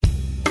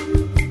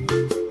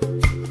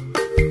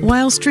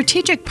While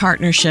strategic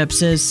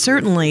partnerships is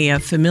certainly a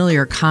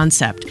familiar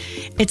concept,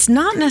 it's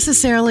not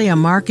necessarily a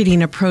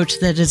marketing approach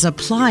that is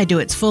applied to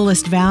its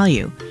fullest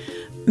value.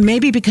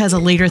 Maybe because a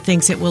leader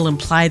thinks it will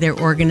imply their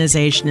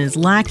organization is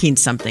lacking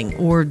something,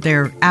 or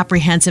they're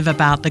apprehensive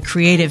about the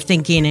creative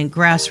thinking and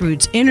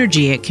grassroots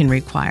energy it can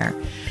require.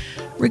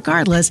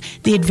 Regardless,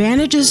 the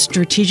advantages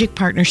strategic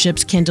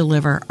partnerships can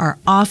deliver are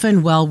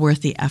often well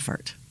worth the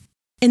effort.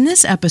 In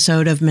this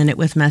episode of Minute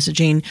with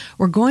Messaging,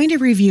 we're going to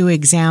review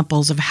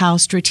examples of how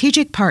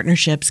strategic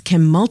partnerships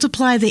can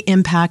multiply the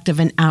impact of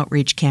an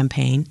outreach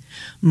campaign,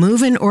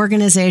 move an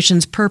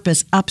organization's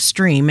purpose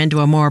upstream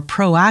into a more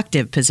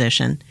proactive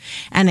position,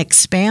 and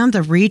expand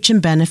the reach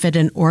and benefit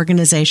an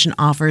organization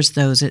offers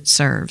those it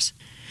serves.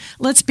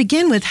 Let's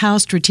begin with how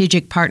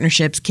strategic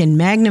partnerships can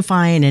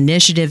magnify an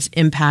initiative's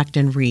impact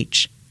and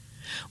reach.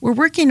 We're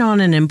working on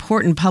an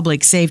important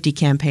public safety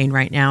campaign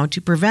right now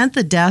to prevent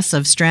the deaths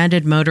of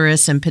stranded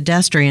motorists and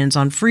pedestrians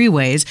on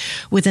freeways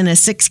within a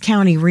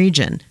 6-county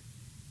region.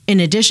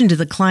 In addition to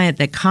the client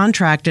that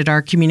contracted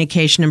our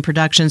communication and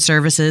production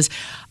services,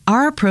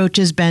 our approach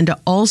has been to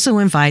also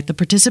invite the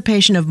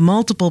participation of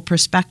multiple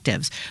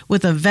perspectives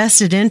with a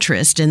vested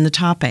interest in the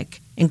topic,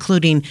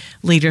 including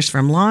leaders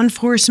from law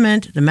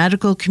enforcement, the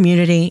medical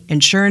community,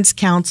 insurance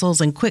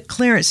councils, and quick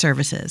clearance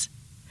services.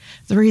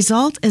 The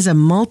result is a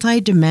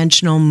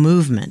multidimensional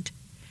movement.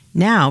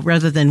 Now,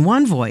 rather than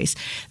one voice,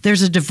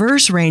 there's a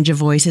diverse range of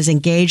voices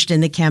engaged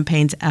in the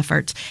campaign's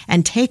efforts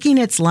and taking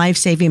its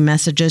life-saving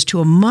messages to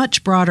a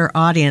much broader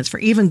audience for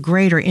even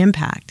greater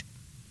impact.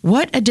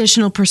 What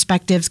additional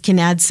perspectives can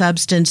add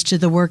substance to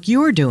the work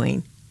you're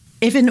doing?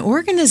 If an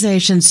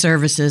organization's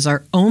services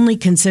are only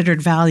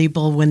considered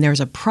valuable when there's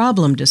a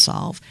problem to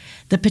solve,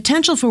 the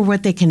potential for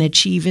what they can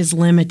achieve is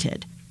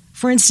limited.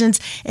 For instance,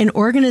 an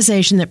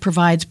organization that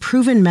provides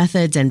proven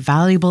methods and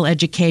valuable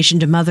education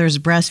to mothers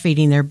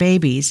breastfeeding their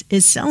babies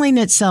is selling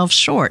itself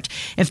short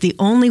if the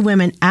only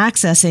women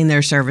accessing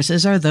their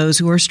services are those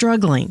who are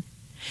struggling.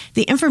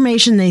 The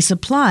information they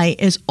supply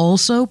is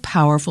also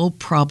powerful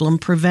problem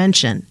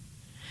prevention.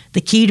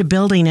 The key to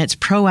building its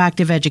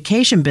proactive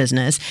education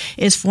business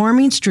is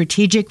forming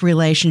strategic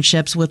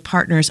relationships with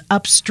partners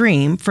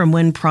upstream from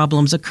when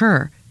problems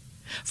occur.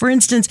 For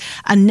instance,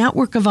 a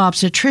network of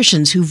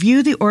obstetricians who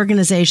view the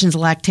organization's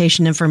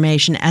lactation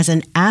information as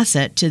an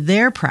asset to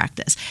their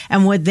practice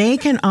and what they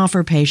can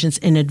offer patients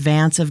in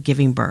advance of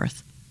giving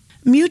birth.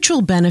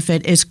 Mutual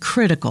benefit is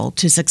critical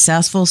to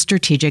successful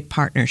strategic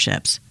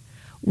partnerships.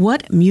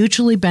 What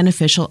mutually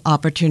beneficial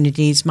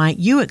opportunities might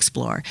you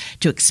explore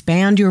to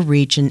expand your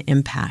reach and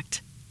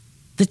impact?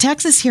 The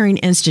Texas Hearing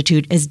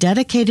Institute is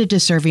dedicated to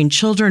serving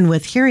children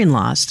with hearing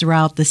loss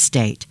throughout the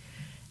state.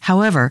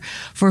 However,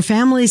 for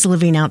families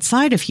living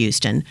outside of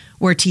Houston,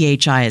 where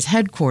THI is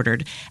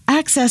headquartered,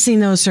 accessing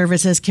those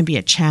services can be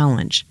a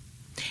challenge.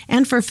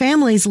 And for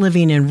families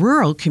living in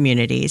rural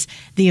communities,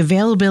 the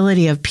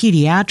availability of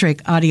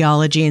pediatric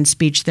audiology and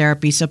speech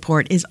therapy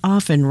support is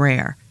often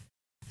rare.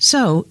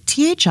 So,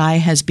 THI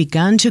has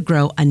begun to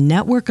grow a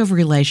network of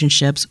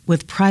relationships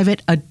with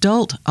private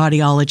adult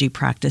audiology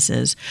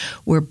practices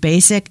where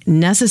basic,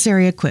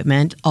 necessary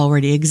equipment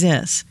already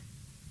exists.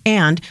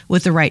 And,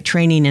 with the right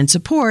training and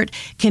support,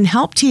 can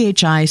help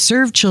THI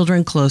serve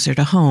children closer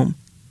to home.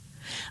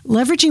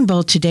 Leveraging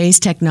both today's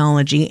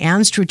technology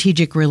and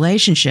strategic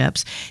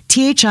relationships,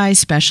 THI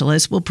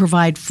specialists will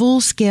provide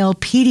full-scale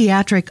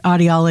pediatric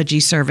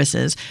audiology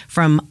services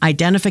from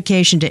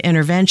identification to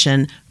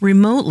intervention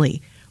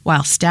remotely,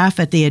 while staff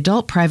at the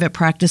adult private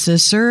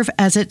practices serve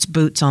as its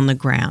boots on the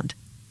ground.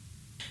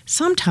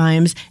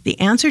 Sometimes, the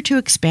answer to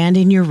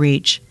expanding your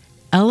reach,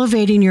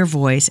 elevating your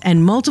voice,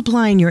 and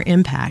multiplying your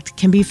impact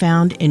can be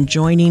found in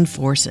joining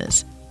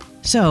forces.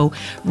 So,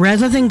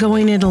 rather than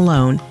going it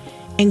alone,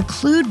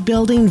 include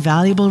building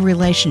valuable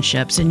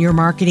relationships in your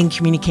marketing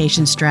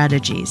communication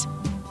strategies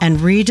and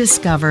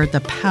rediscover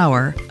the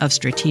power of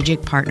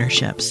strategic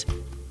partnerships.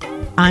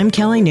 I'm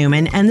Kelly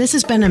Newman, and this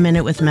has been A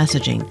Minute with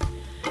Messaging.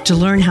 To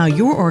learn how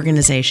your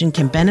organization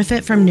can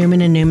benefit from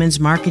Newman & Newman's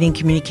marketing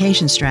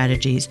communication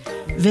strategies,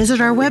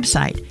 visit our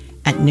website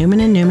at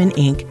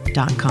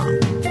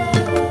newmanandnewmaninc.com.